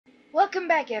Welcome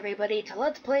back, everybody, to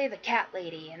Let's Play the Cat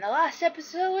Lady. In the last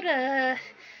episode,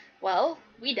 well,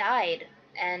 we died,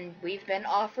 and we've been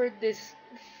offered this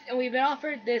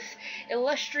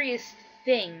illustrious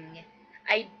thing.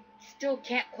 I still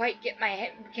can't quite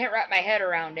can't wrap my head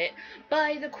around it,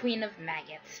 by the Queen of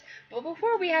Maggots. But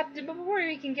before we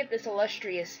can get this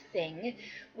illustrious thing,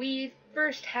 we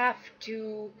first have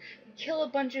to kill a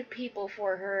bunch of people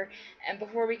for her, and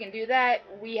before we can do that,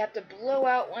 we have to blow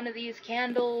out one of these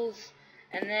candles,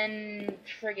 and then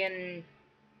friggin'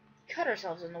 cut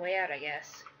ourselves on the way out, I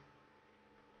guess.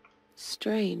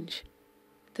 Strange.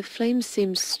 The flame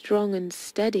seems strong and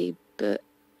steady, but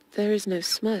there is no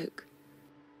smoke.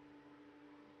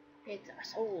 It's a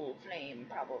soul flame,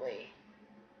 probably.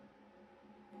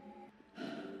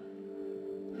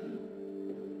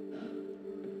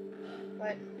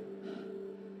 What?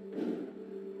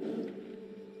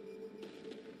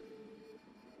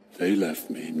 They left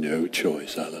me no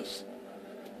choice, Alice.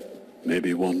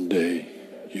 Maybe one day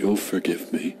you'll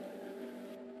forgive me.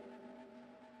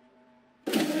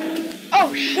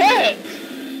 Oh, shit!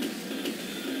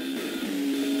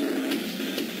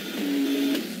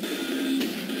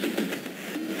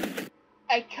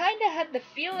 I kinda had the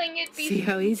feeling it'd be... See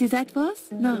how easy that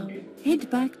was? Now,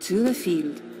 head back to the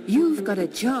field. You've got a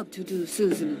job to do,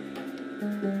 Susan.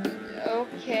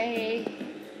 Okay.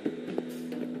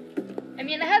 I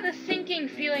mean, I had the sinking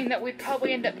feeling that we'd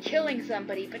probably end up killing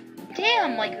somebody, but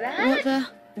damn, like that? What the...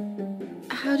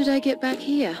 How did I get back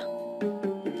here?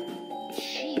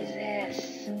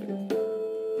 Jesus.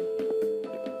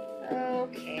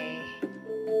 Okay.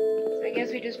 So I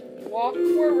guess we just walk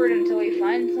forward until we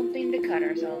find something to cut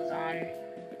ourselves on.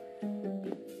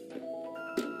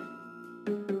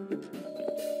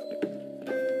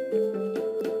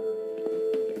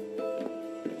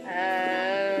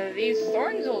 These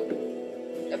thorns will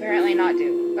apparently not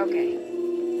do. Okay.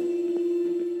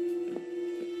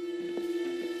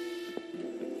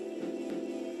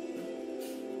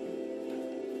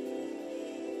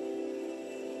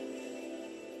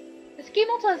 This game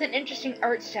also has an interesting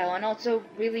art style and also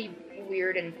really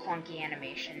weird and clunky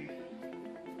animation.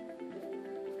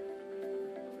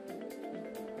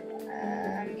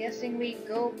 I'm guessing we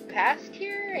go past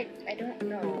here? I don't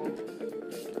know.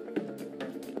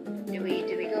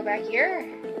 Do we go back here?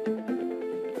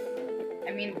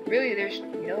 I mean, really, there's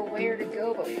nowhere to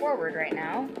go but forward right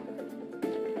now.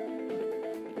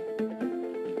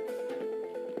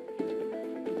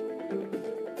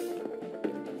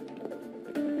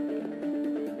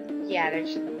 Yeah,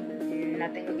 there's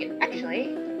nothing we can... Actually...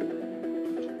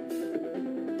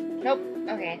 Nope.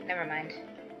 Okay, never mind.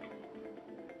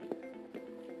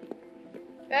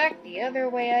 Back the other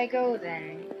way I go,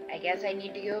 then. I guess I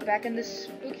need to go back in the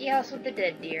spooky house with the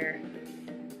dead deer.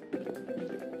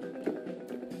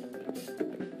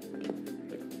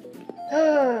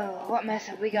 Oh, what mess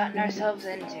have we gotten ourselves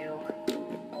into?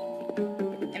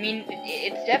 I mean,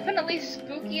 it's definitely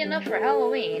spooky enough for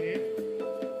Halloween.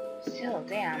 Still,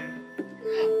 damn.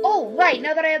 Oh, right!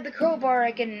 Now that I have the crowbar,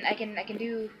 I can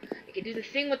do the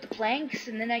thing with the planks,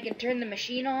 and then I can turn the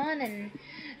machine on and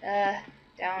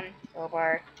down,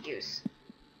 crowbar, use.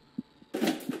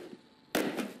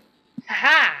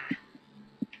 Haha!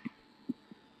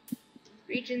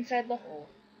 Reach inside the hole.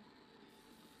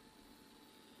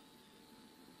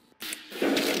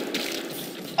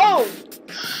 Oh!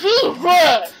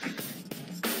 Jesus!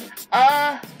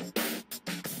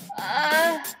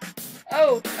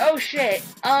 Oh shit.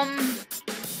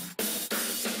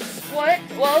 What?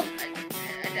 Well,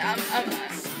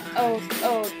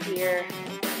 oh dear.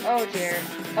 Oh dear.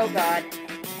 Oh god.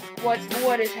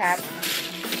 What is happening?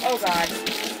 Oh god.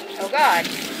 Oh god.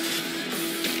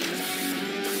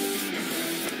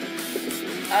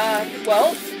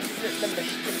 Well, the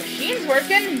machine's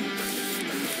working.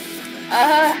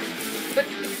 But,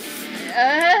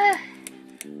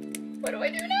 what do I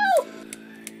do now?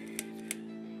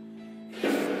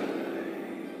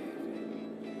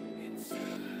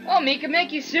 Well, Mika,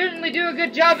 you certainly do a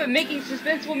good job at making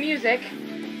suspenseful music.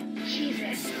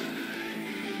 Jesus.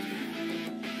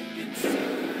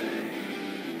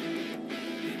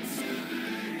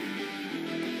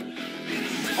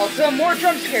 Also, more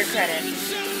jump scare credits.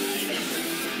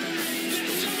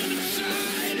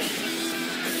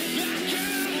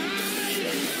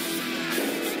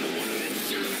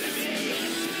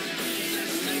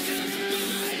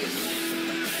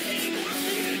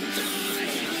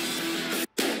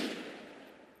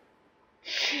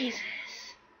 Jesus.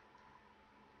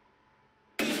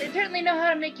 They certainly know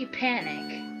how to make you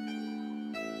panic.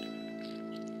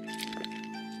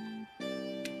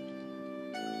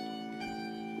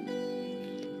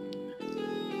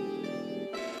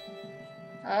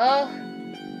 Oh,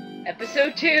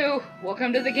 episode 2.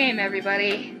 Welcome to the game,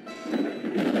 everybody.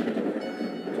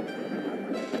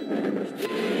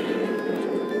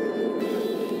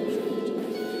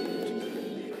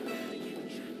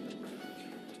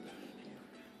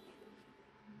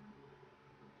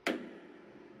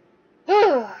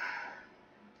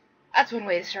 That's one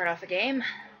way to start off the game.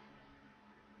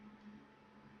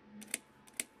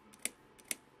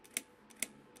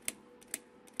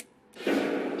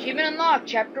 Achievement unlocked.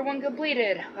 Chapter 1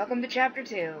 completed. Welcome to Chapter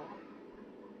 2.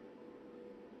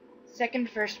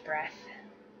 Second first breath.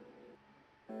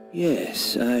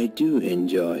 Yes, I do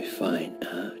enjoy fine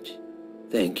art.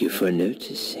 Thank you for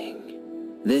noticing.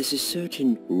 There's a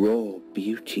certain raw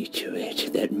beauty to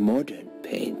it that modern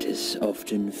painters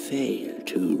often fail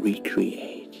to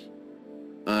recreate.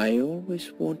 I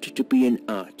always wanted to be an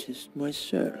artist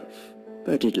myself,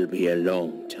 but it'll be a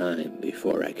long time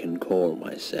before I can call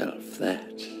myself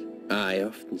that. I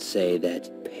often say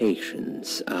that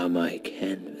patients are my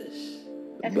canvas,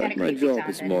 but my job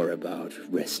is more about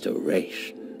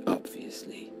restoration,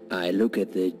 obviously. I look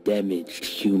at the damaged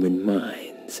human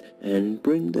minds and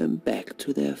bring them back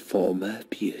to their former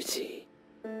beauty.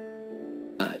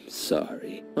 I'm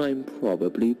sorry, I'm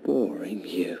probably boring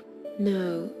you.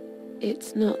 No,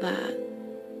 it's not that.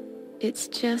 It's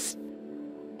just...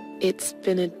 It's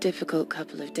been a difficult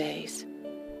couple of days.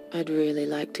 I'd really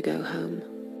like to go home.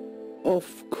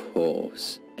 Of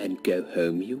course, and go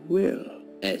home you will.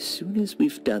 As soon as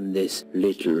we've done this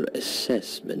little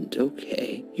assessment,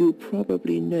 okay? You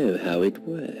probably know how it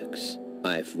works.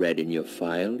 I've read in your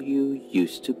file you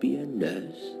used to be a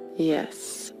nurse.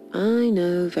 Yes, I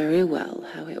know very well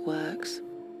how it works.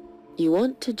 You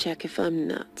want to check if I'm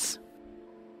nuts.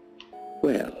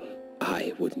 Well,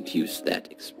 I wouldn't use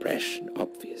that expression,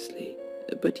 obviously.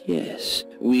 But yes,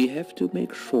 we have to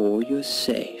make sure you're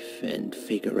safe and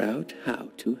figure out how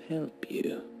to help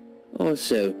you.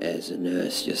 Also, as a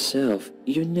nurse yourself,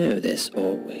 you know there's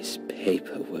always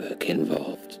paperwork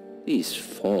involved. These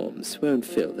forms won't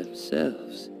fill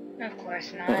themselves. Of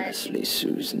course not. Honestly,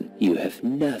 Susan, you have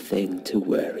nothing to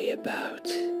worry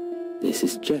about. This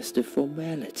is just a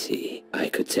formality. I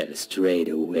could tell straight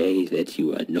away that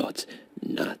you are not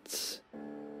nuts.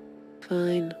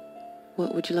 Fine.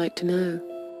 What would you like to know?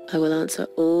 I will answer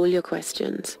all your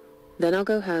questions. Then I'll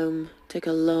go home, take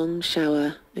a long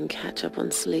shower, and catch up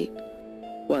on sleep.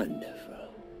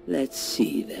 Wonderful. Let's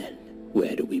see then.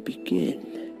 Where do we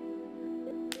begin?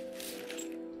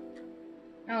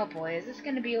 Oh boy, is this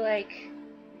gonna be like...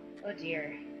 Oh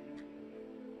dear.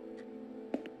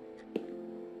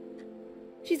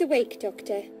 She's awake,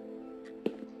 Doctor.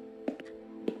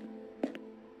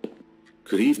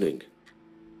 Good evening.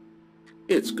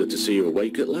 It's good to see you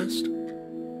awake at last.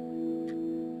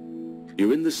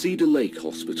 You're in the Cedar Lake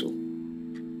Hospital.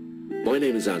 My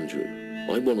name is Andrew.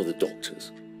 I'm one of the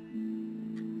doctors.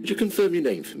 Would you confirm your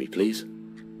name for me, please?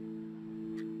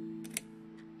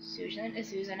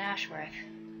 Susan Ashworth.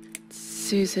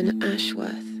 Susan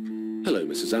Ashworth. Hello,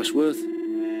 Mrs. Ashworth.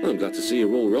 I'm glad to see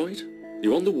you're all right.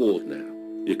 You're on the ward now.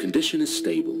 Your condition is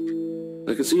stable.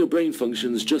 I can see your brain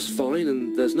functions just fine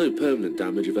and there's no permanent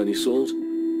damage of any sort.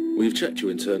 We've checked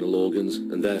your internal organs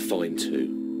and they're fine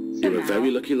too. You're a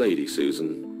very lucky lady,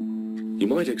 Susan. You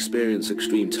might experience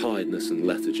extreme tiredness and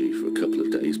lethargy for a couple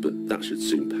of days, but that should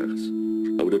soon pass.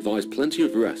 I would advise plenty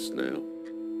of rest now.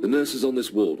 The nurses on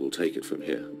this ward will take it from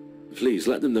here. Please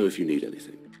let them know if you need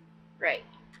anything. Right.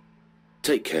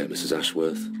 Take care, Mrs.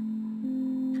 Ashworth.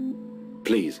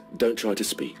 Please, don't try to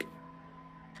speak.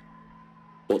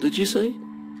 What did you say?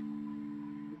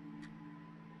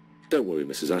 Don't worry,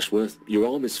 Mrs. Ashworth. Your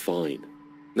arm is fine.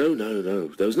 No.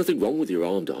 There was nothing wrong with your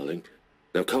arm, darling.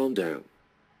 Now calm down.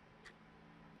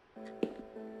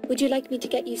 Would you like me to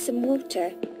get you some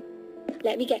water?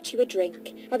 Let me get you a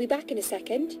drink. I'll be back in a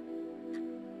second.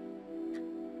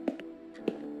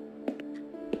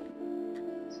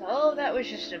 So that was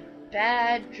just a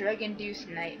bad drug-induced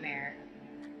nightmare.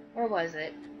 Or was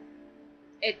it?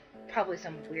 It probably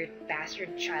some weird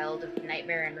bastard child of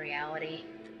nightmare and reality.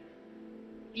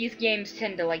 These games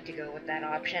tend to like to go with that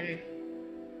option.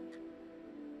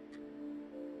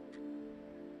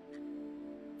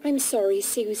 I'm sorry,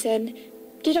 Susan.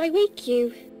 Did I wake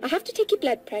you? I have to take your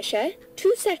blood pressure.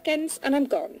 2 seconds and I'm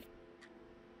gone.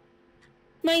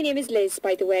 My name is Liz,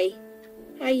 by the way.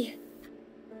 I'm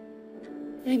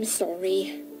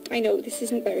sorry. I know this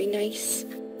isn't very nice.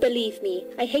 Believe me,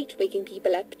 I hate waking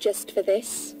people up just for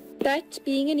this. But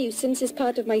being a nuisance is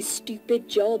part of my stupid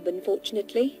job,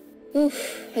 unfortunately.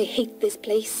 Oof, I hate this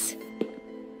place.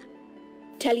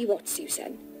 Tell you what,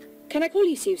 Susan. Can I call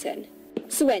you Susan?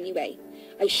 So anyway,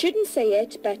 I shouldn't say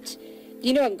it, but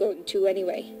You know I'm going to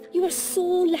anyway. You are so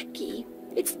lucky.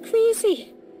 It's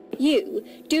crazy. You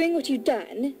doing what you'd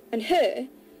done, and her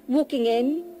walking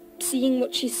in, seeing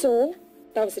what she saw.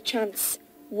 That was a chance.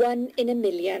 1 in a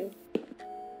million.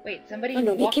 Wait, somebody I'm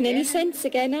not walked making any in? sense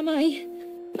again, am I?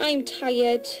 I'm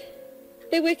tired.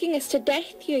 They're working us to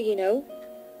death here, you know.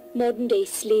 Modern day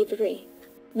slavery.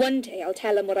 One day I'll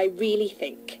tell them what I really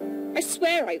think. I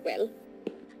swear I will.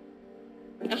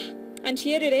 Ah, and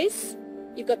here it is.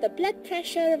 You've got the blood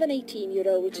pressure of an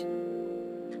 18-year-old.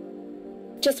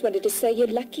 Just wanted to say you're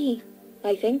lucky,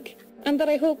 I think. And that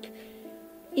I hope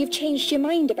you've changed your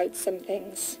mind about some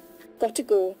things. Got to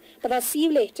go, but I'll see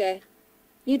you later.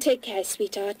 You take care,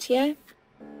 sweetheart, yeah?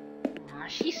 Aw,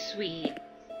 she's sweet.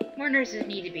 More nurses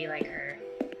need to be like her.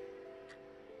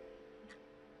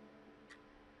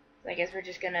 So I guess we're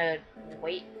just gonna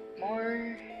wait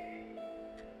more.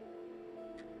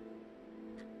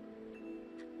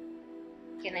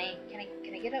 Can I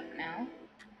get up now?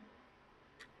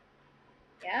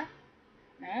 Yeah?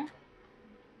 No?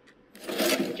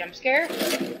 Jump scare?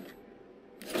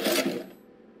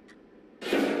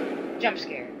 Jump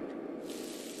scare.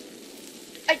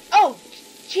 Oh!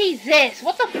 Jesus!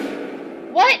 What the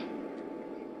what?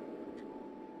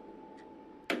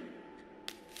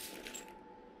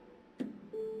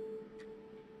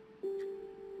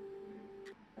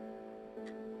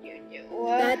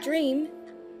 What? Bad dream.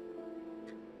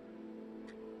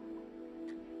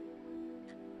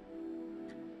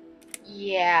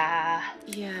 Yeah.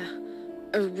 Yeah,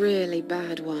 a really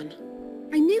bad one.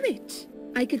 I knew it.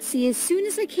 I could see as soon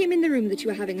as I came in the room that you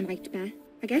were having a nightmare.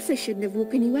 I guess I shouldn't have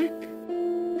woken you up.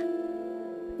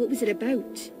 What was it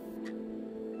about?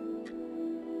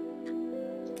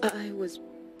 I was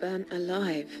burnt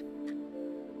alive.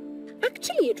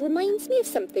 Actually, it reminds me of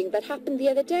something that happened the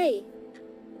other day.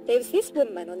 There was this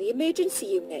woman on the emergency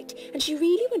unit, and she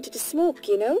really wanted to smoke,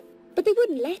 you know? But they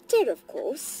wouldn't let her, of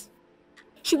course.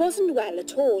 She wasn't well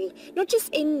at all, not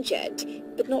just injured,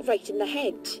 but not right in the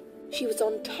head. She was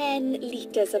on 10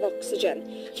 litres of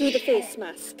oxygen through the face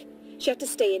mask. She had to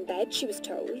stay in bed, she was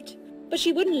told. But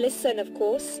she wouldn't listen, of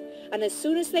course, and as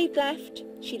soon as they'd left,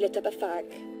 she lit up a fag.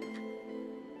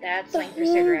 That's The like for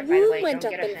whole cigarette, by the room way. went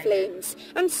Don't up get in offended. flames,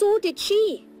 and so did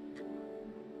she.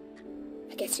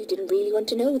 I guess you didn't really want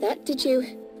to know that, did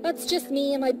you? That's just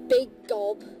me and my big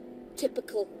gob.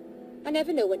 Typical. I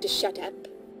never know when to shut up.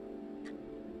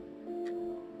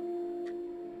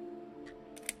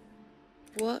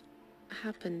 What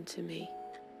happened to me?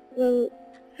 Well,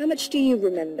 how much do you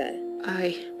remember?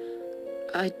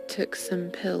 I took some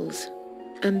pills,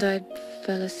 and I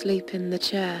fell asleep in the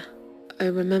chair. I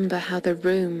remember how the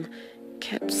room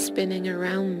kept spinning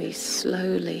around me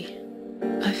slowly.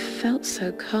 I felt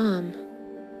so calm,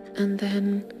 and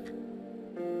then...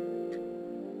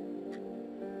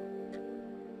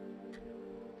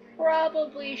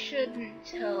 Probably shouldn't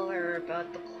tell her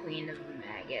about the Queen of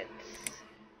Maggots.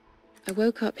 I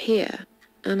woke up here,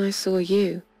 and I saw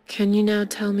you. Can you now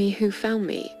tell me who found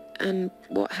me, and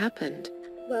what happened?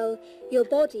 Well, your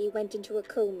body went into a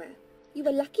coma. You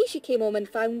were lucky she came home and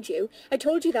found you. I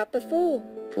told you that before.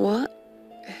 What?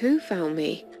 Who found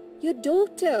me? Your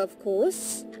daughter, of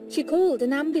course. She called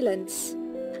an ambulance.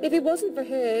 If it wasn't for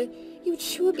her, you'd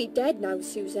sure be dead now,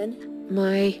 Susan.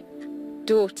 My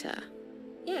daughter.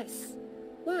 Yes.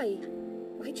 Why?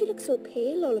 Why'd you look so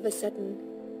pale all of a sudden,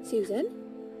 Susan?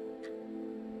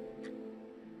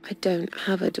 I don't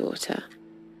have a daughter.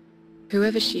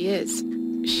 Whoever she is,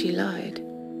 she lied.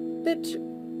 But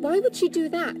why would she do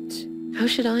that? How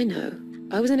should I know?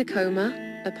 I was in a coma,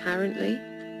 apparently.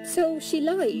 So she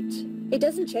lied. It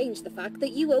doesn't change the fact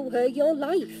that you owe her your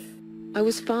life. I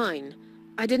was fine.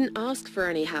 I didn't ask for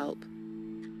any help.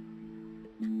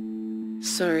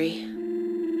 Sorry.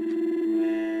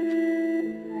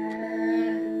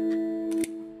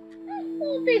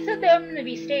 Well, they said that I'm gonna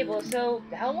be stable, so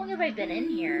how long have I been in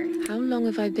here? How long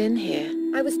have I been here?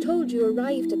 I was told you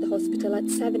arrived at the hospital at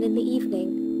 7 in the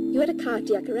evening. You had a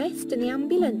cardiac arrest in the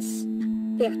ambulance.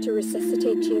 They had to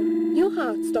resuscitate you. Your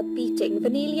heart stopped beating for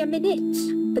nearly a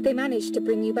minute, but they managed to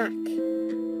bring you back.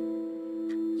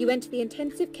 You went to the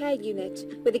intensive care unit,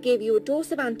 where they gave you a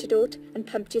dose of antidote and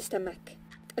pumped your stomach.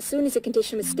 As soon as your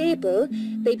condition was stable,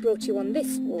 they brought you on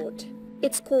this ward.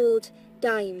 It's called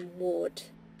Dime Ward.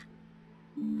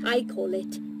 I call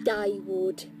it Die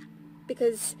Ward,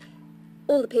 because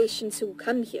all the patients who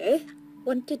come here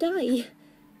want to die.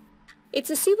 It's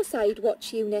a suicide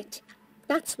watch unit.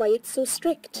 That's why it's so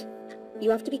strict. You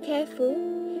have to be careful.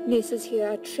 Nurses here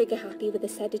are trigger happy with the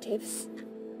sedatives.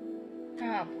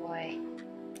 Oh boy.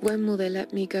 When will they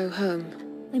let me go home?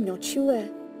 I'm not sure.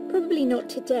 Probably not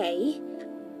today.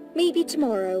 Maybe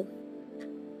tomorrow.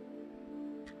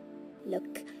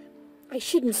 Look, I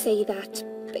shouldn't say that,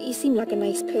 but you seem like a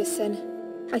nice person.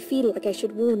 I feel like I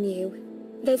should warn you.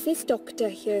 There's this doctor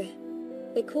here.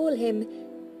 They call him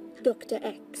Dr.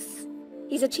 X.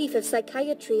 He's a chief of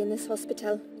psychiatry in this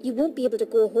hospital. You won't be able to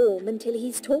go home until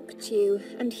he's talked to you,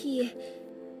 and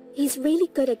he's really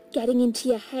good at getting into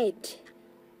your head.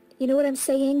 You know what I'm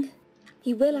saying?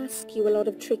 He will ask you a lot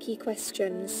of tricky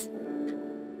questions.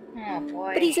 Oh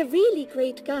boy. But he's a really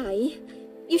great guy.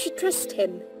 You should trust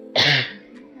him.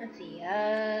 Let's see,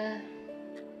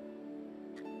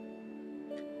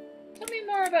 tell me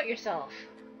more about yourself.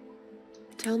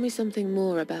 Tell me something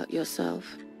more about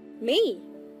yourself. Me?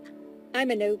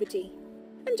 I'm a nobody.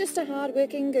 I'm just a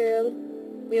hard-working girl.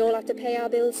 We all have to pay our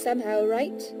bills somehow,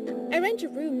 right? I rent a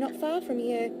room not far from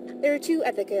here. There are 2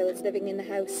 other girls living in the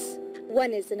house.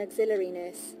 One is an auxiliary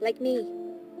nurse, like me.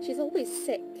 She's always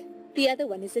sick. The other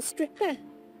one is a stripper.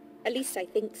 At least I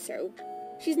think so.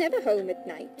 She's never home at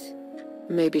night.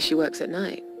 Maybe she works at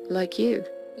night, like you.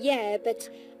 Yeah, but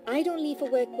I don't leave for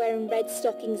work wearing red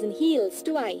stockings and heels,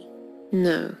 do I?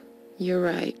 No, you're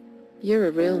right. You're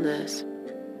a real nurse,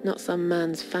 not some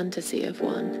man's fantasy of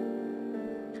one.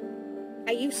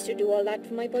 I used to do all that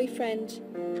for my boyfriend.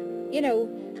 You know,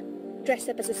 dress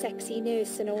up as a sexy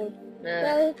nurse and all.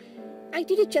 Well, I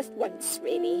did it just once,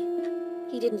 really.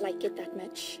 He didn't like it that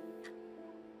much.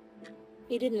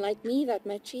 He didn't like me that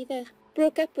much either.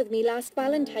 Broke up with me last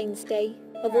Valentine's Day.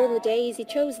 Of all the days, he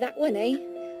chose that one, eh?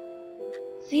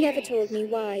 He never told me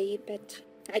why, but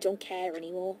I don't care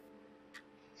anymore.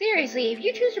 Seriously, if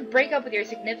you choose to break up with your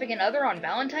significant other on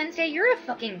Valentine's Day, you're a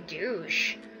fucking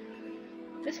douche.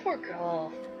 This poor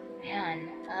girl. Man,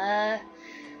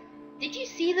 did you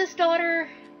see this daughter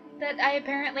that I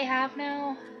apparently have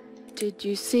now? Did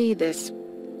you see this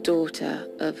daughter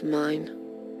of mine?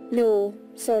 No,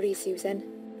 sorry, Susan.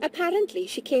 Apparently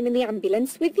she came in the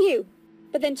ambulance with you.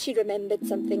 But then she remembered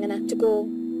something and had to go.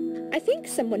 I think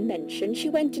someone mentioned she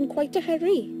went in quite a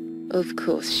hurry. Of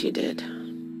course she did.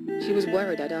 She was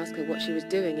worried I'd ask her what she was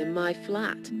doing in my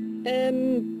flat.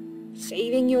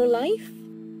 Saving your life?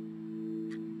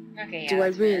 Okay, yeah, Do I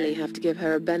that's really fair. have to give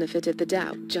her a benefit of the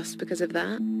doubt just because of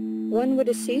that? One would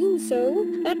assume so.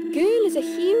 That girl is a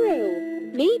hero.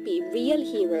 Maybe real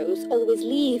heroes always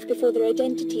leave before their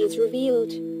identity is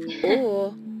revealed.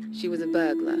 Or she was a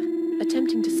burglar,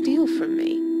 attempting to steal from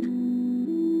me.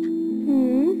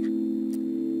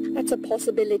 That's a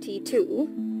possibility too.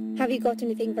 Have you got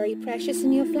anything very precious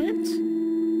in your flat?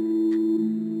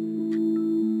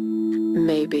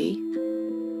 Maybe.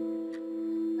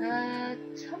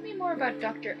 Tell me more about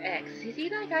Dr. X. Is he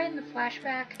that guy in the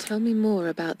flashback? Tell me more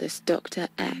about this Dr.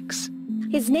 X.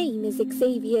 His name is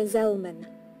Xavier Zellman,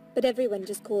 but everyone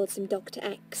just calls him Dr.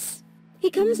 X.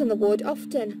 He comes on the ward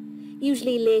often,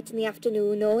 usually late in the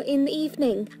afternoon or in the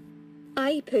evening.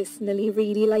 I personally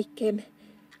really like him,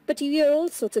 but you hear all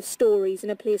sorts of stories in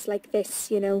a place like this,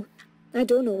 you know. I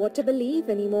don't know what to believe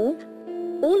anymore.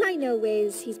 All I know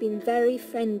is he's been very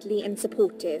friendly and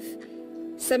supportive.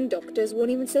 Some doctors won't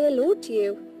even say hello to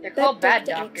you. They're called bad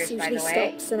Dr. doctors, X by usually the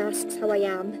way. stops and asks how I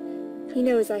am. He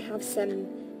knows I have some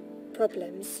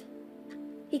problems.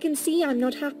 He can see I'm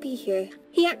not happy here.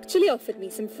 He actually offered me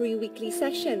some free weekly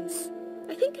sessions.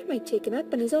 I think I might take him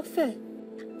up on his offer.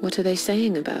 What are they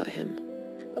saying about him?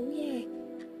 Oh yeah,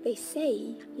 they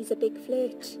say he's a big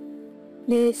flirt.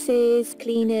 Nurses,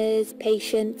 cleaners,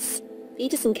 patients. He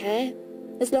doesn't care,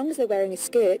 as long as they're wearing a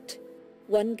skirt.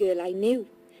 One girl I knew,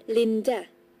 Linda,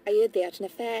 I heard they had an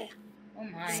affair. Oh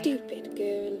my. Stupid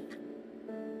girl.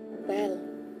 Well,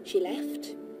 she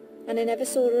left, and I never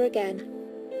saw her again.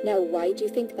 Now why do you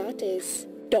think that is?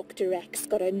 Dr. X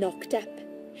got her knocked up.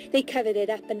 They covered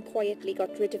it up and quietly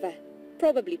got rid of her.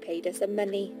 Probably paid her some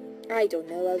money. I don't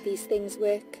know how these things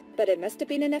work, but it must have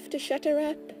been enough to shut her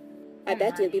up. I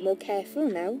bet he'll be more careful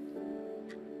now.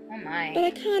 Oh my. But I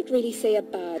can't really say a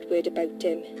bad word about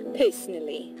him,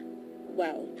 personally.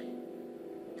 Well,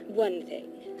 one thing.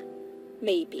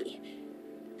 Maybe.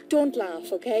 Don't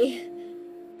laugh, okay?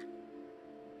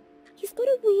 He's got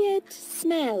a weird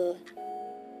smell.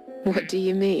 What do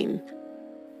you mean?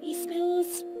 He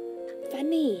smells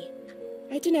funny.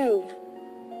 I don't know.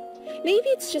 Maybe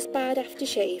it's just bad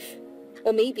aftershave.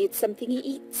 Or maybe it's something he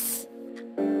eats.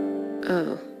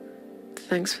 Oh,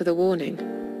 thanks for the warning.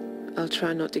 I'll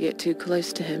try not to get too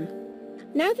close to him.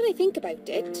 Now that I think about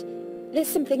it, there's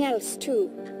something else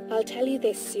too. I'll tell you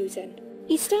this, Susan.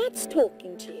 He starts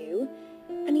talking to you,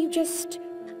 and you just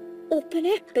open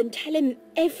up and tell him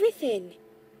everything.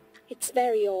 It's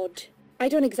very odd. I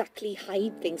don't exactly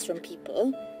hide things from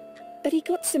people, but he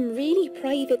got some really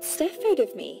private stuff out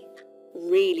of me.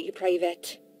 Really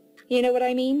private. You know what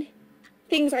I mean?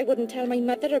 Things I wouldn't tell my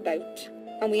mother about.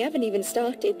 And we haven't even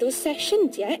started those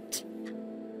sessions yet.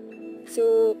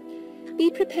 So, be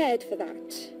prepared for that.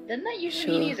 Doesn't that usually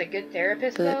Sure, mean he's a good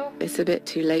therapist, But though? it's a bit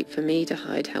too late for me to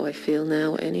hide how I feel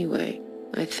now anyway.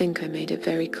 I think I made it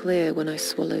very clear when I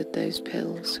swallowed those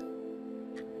pills.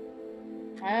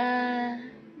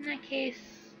 In that case,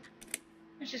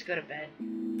 let's just go to bed.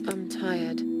 I'm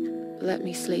tired. Let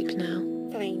me sleep now.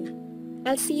 Fine.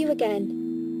 I'll see you again.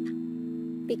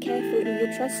 Be careful who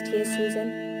you trust here,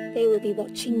 Susan. They will be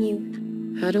watching you.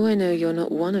 How do I know you're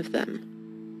not one of them?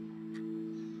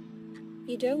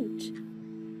 You don't.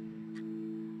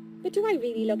 But do I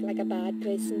really look like a bad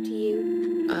person to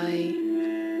you?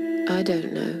 I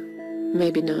don't know.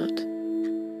 Maybe not.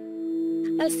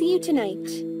 I'll see you tonight.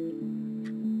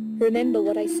 Remember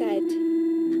what I said.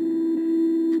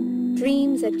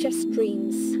 Dreams are just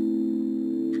dreams.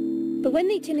 But when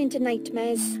they turn into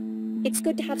nightmares, it's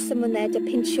good to have someone there to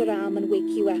pinch your arm and wake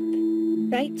you up.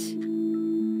 Right?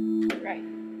 Right.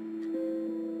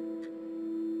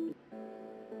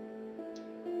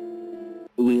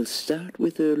 We'll start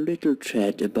with a little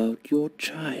chat about your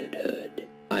childhood.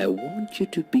 I want you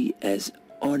to be as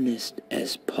honest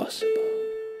as possible.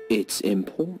 It's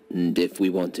important if we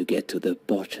want to get to the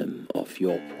bottom of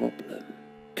your problem.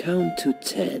 Count to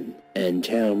 10 and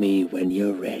tell me when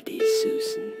you're ready,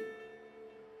 Susan.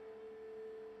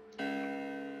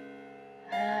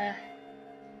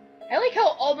 I like how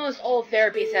almost all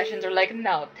therapy sessions are like,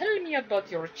 now, tell me about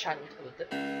your childhood.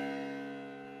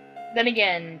 Then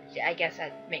again, I guess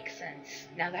that makes sense,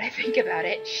 now that I think about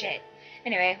it. Shit.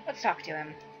 Anyway, let's talk to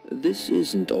him. This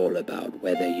isn't all about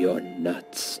whether you're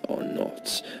nuts or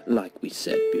not, like we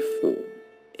said before.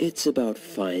 It's about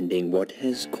finding what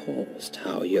has caused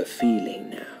how you're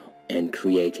feeling now and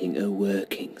creating a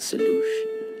working solution.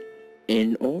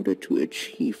 In order to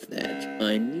achieve that,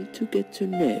 I need to get to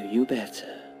know you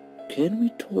better. Can we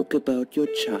talk about your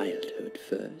childhood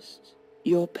first?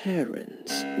 Your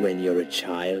parents. When you're a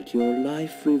child, your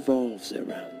life revolves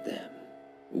around them.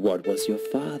 What was your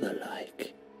father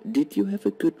like? Did you have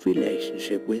a good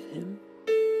relationship with him?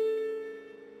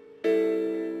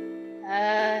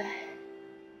 I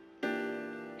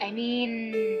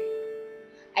mean,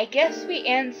 I guess we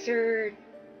answered,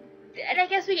 and I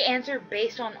guess we answered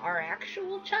based on our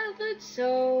actual childhood,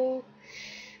 so,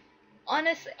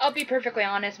 honestly, I'll be perfectly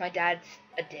honest, my dad's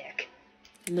a dick.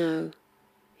 No,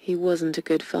 he wasn't a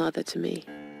good father to me.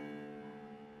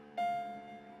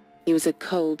 He was a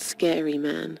cold, scary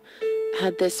man.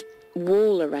 Had this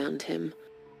wall around him.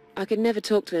 I could never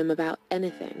talk to him about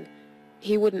anything.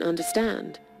 He wouldn't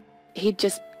understand. He'd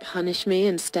just punish me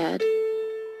instead.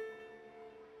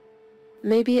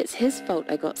 Maybe it's his fault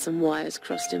I got some wires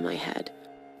crossed in my head,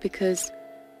 because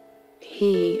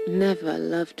he never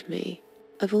loved me.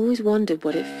 I've always wondered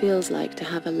what it feels like to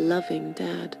have a loving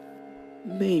dad.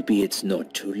 Maybe it's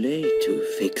not too late to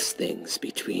fix things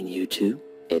between you two.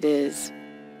 It is.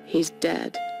 He's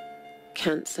dead.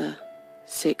 Cancer.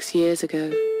 6 years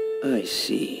ago. I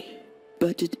see.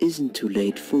 But it isn't too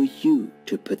late for you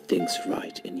to put things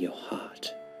right in your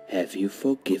heart. Have you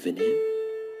forgiven him?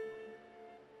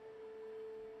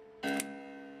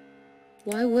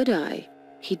 Why would I?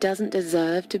 He doesn't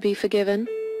deserve to be forgiven.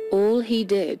 All he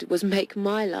did was make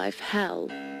my life hell.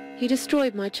 He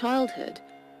destroyed my childhood.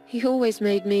 He always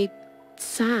made me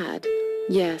sad.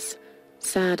 Yes,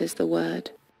 sad is the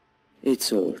word.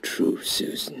 It's all true,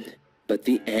 Susan. But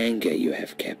the anger you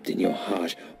have kept in your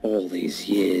heart all these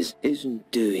years isn't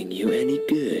doing you any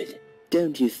good.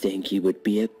 Don't you think you would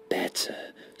be a better,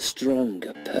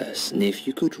 stronger person if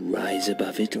you could rise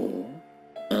above it all?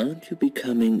 Aren't you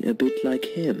becoming a bit like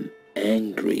him,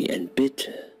 angry and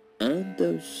bitter? Aren't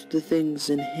those the things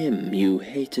in him you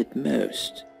hated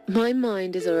most? My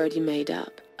mind is already made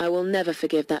up. I will never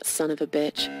forgive that son of a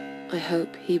bitch. I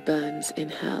hope he burns in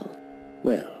hell.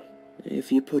 Well,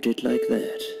 if you put it like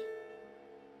that.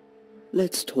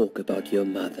 Let's talk about your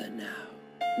mother now.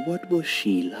 What was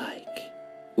she like?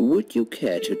 Would you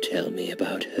care to tell me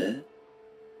about her?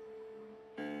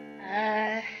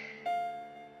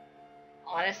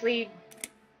 Honestly,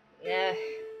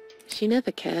 She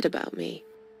never cared about me.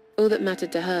 All that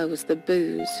mattered to her was the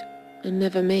booze, and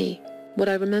never me. What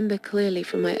I remember clearly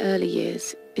from my early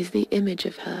years is the image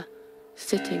of her,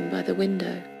 sitting by the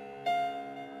window.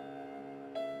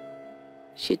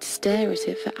 She'd stare at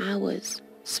it for hours,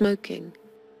 smoking.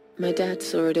 My dad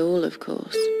saw it all, of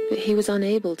course, but he was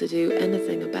unable to do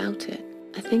anything about it.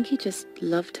 I think he just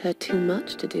loved her too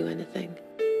much to do anything.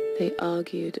 They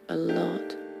argued a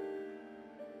lot.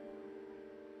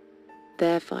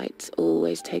 Their fights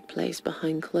always take place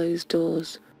behind closed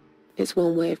doors. It's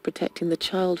one way of protecting the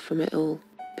child from it all.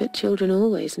 but children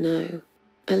always know.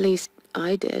 At least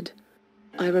I did.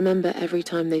 I remember every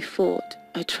time they fought,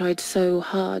 I tried so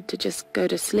hard to just go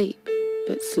to sleep,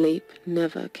 but sleep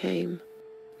never came.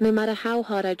 No matter how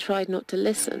hard I tried not to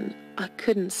listen, I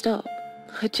couldn't stop.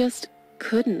 I just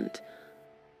couldn't.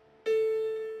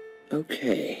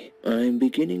 Okay, I'm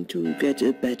beginning to get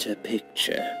a better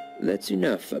picture. That's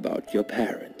enough about your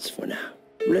parents for now.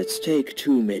 Let's take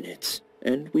 2 minutes,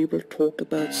 and we will talk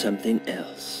about something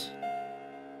else.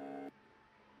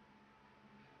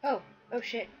 Oh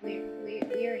shit, we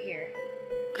are here.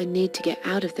 I need to get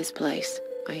out of this place.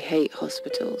 I hate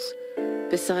hospitals.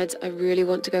 Besides, I really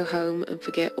want to go home and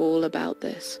forget all about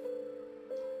this.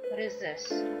 What is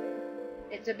this?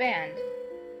 It's a band.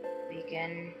 We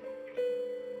can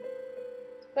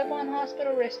clip on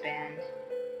hospital wristband.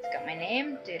 It's got my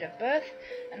name, date of birth,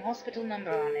 and hospital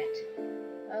number on it.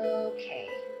 Okay.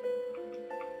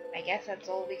 I guess that's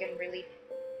all we can really...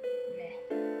 Meh.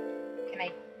 Can I...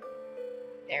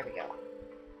 There we go.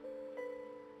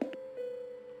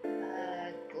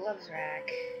 Gloves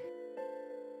rack.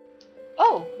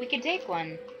 Oh, we can take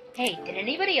one. Hey, did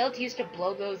anybody else used to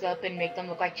blow those up and make them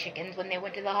look like chickens when they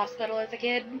went to the hospital as a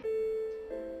kid?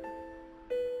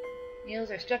 Meals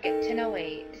are stuck at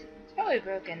 10:08. It's probably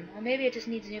broken, or maybe it just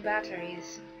needs new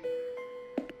batteries.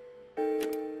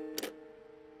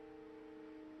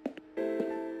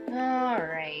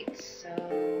 Alright, so...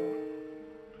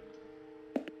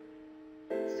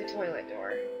 it's the toilet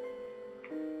door.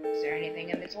 Is there anything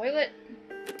in the toilet?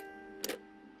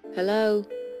 Hello?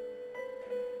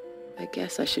 I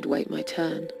guess I should wait my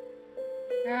turn.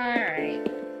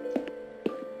 Alright.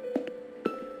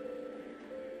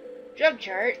 Drug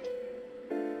chart.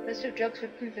 List of drugs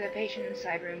written for the patient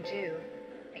inside room 2.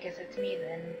 I guess that's me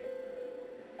then.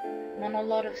 I'm on a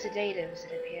lot of sedatives,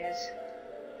 it appears.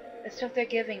 The stuff they're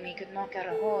giving me could knock out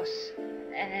a horse,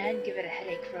 and give it a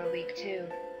headache for a week too.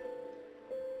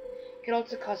 Could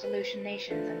also cause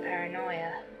hallucinations and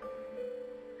paranoia.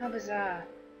 How bizarre.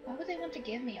 Why would they want to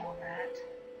give me all that?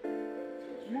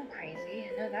 I'm not crazy,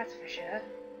 I know that's for sure.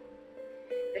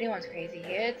 If anyone's crazy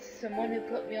here, it's someone who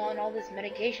put me on all this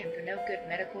medication for no good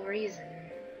medical reason.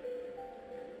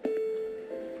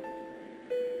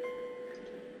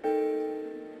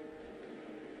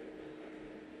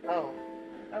 Oh,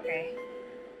 okay.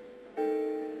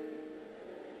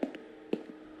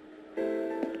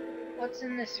 What's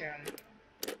in this room?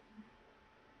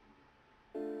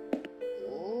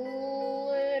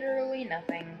 Literally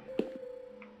nothing.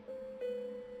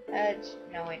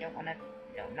 No, I don't wanna...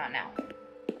 No, not now.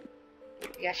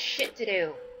 We got shit to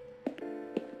do.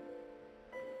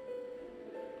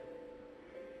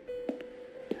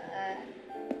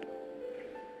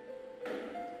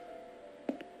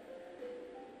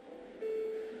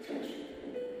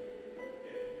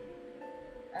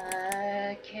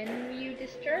 Can you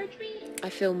discharge me? I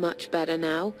feel much better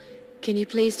now. Can you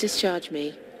please discharge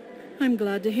me? I'm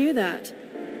glad to hear that.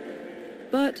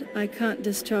 But I can't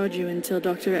discharge you until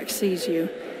Dr. X sees you.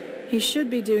 He should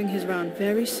be doing his round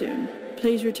very soon.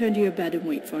 Please return to your bed and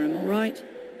wait for him, all right?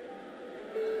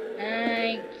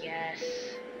 I guess.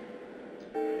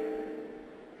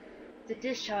 The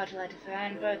discharge letter for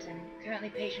Anne Burton, currently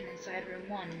patient inside room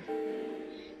 1.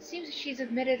 It seems that she's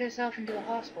admitted herself into the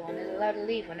hospital and is allowed to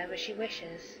leave whenever she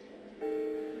wishes.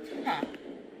 Huh.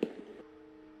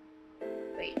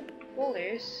 Wait,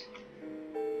 folders?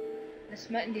 Miss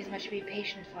Merton, these must be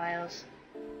patient files.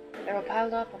 They're all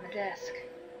piled up on the desk.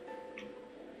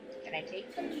 Can I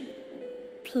take them?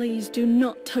 Please do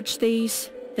not touch these.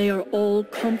 They are all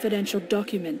confidential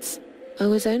documents. I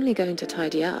was only going to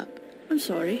tidy up. I'm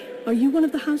sorry. Are you one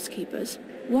of the housekeepers?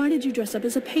 Why did you dress up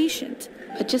as a patient?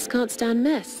 I just can't stand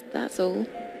mess, that's all.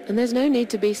 And there's no need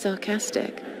to be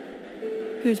sarcastic.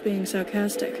 Who's being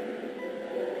sarcastic?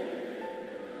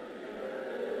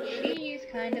 She's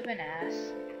kind of an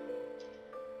ass.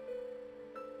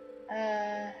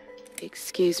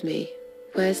 Excuse me.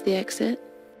 Where's the exit?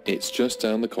 It's just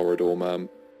down the corridor, ma'am.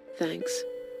 Thanks.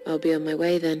 I'll be on my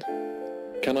way then.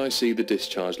 Can I see the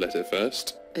discharge letter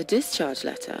first? A discharge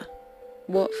letter?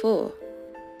 What for?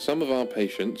 Some of our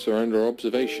patients are under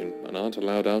observation and aren't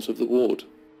allowed out of the ward.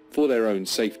 For their own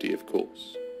safety, of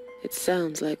course. It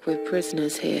sounds like we're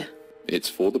prisoners here. It's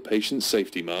for the patient's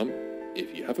safety, ma'am.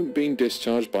 If you haven't been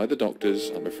discharged by the doctors,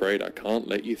 I'm afraid I can't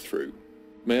let you through.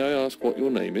 May I ask what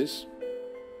your name is?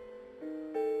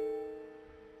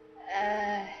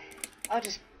 I'll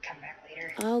just come back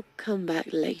later. I'll come back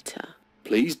later.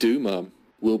 Please do, ma'am.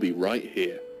 We'll be right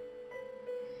here.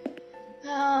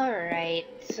 Alright,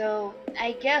 so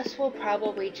I guess we'll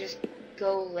probably just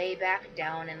go lay back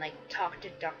down and, like, talk to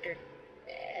Dr.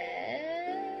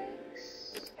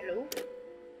 X? Hello?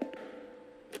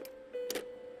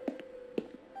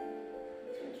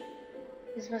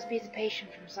 This must be the patient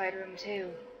from side room 2.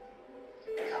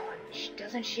 God,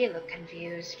 doesn't she look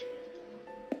confused?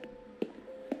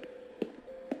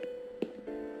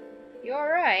 You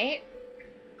alright?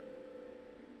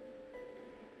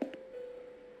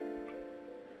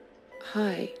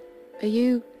 Hi. Are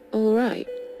you alright?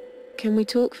 Can we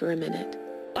talk for a minute?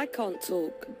 I can't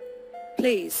talk.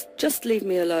 Please, just leave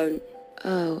me alone.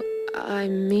 Oh, I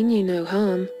mean you no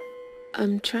harm.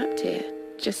 I'm trapped here,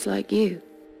 just like you.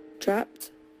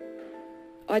 Trapped?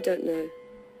 I don't know.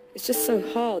 It's just so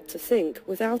hard to think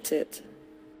without it.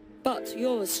 But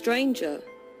you're a stranger.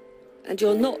 And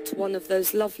you're not one of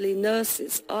those lovely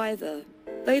nurses either.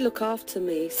 They look after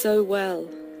me so well.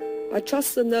 I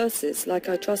trust the nurses like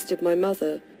I trusted my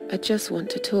mother. I just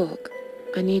want to talk.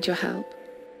 I need your help.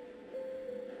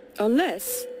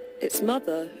 Unless it's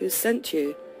Mother who sent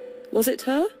you. Was it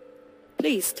her?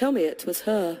 Please tell me it was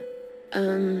her.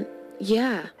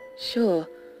 Yeah, sure.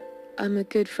 I'm a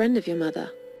good friend of your mother.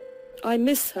 I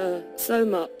miss her so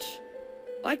much.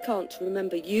 I can't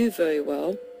remember you very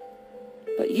well.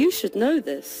 But you should know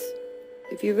this.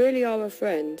 If you really are a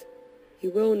friend, you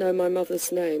will know my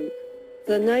mother's name.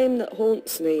 The name that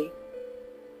haunts me.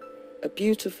 A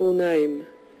beautiful name.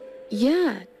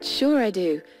 Yeah, sure I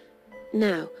do.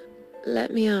 Now,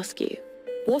 let me ask you.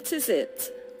 What is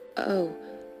it? Oh,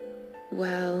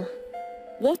 well...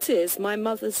 What is my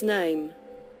mother's name?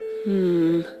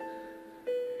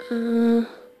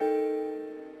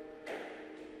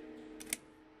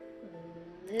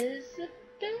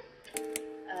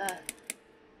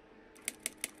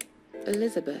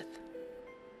 Elizabeth.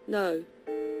 No,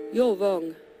 you're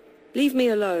wrong. Leave me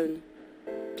alone.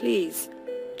 Please,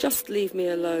 just leave me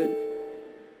alone.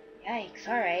 Yikes,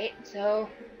 alright, so...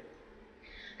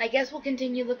 I guess we'll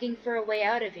continue looking for a way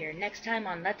out of here next time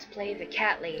on Let's Play the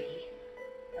Cat Lady.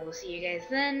 I will see you guys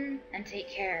then, and take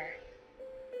care.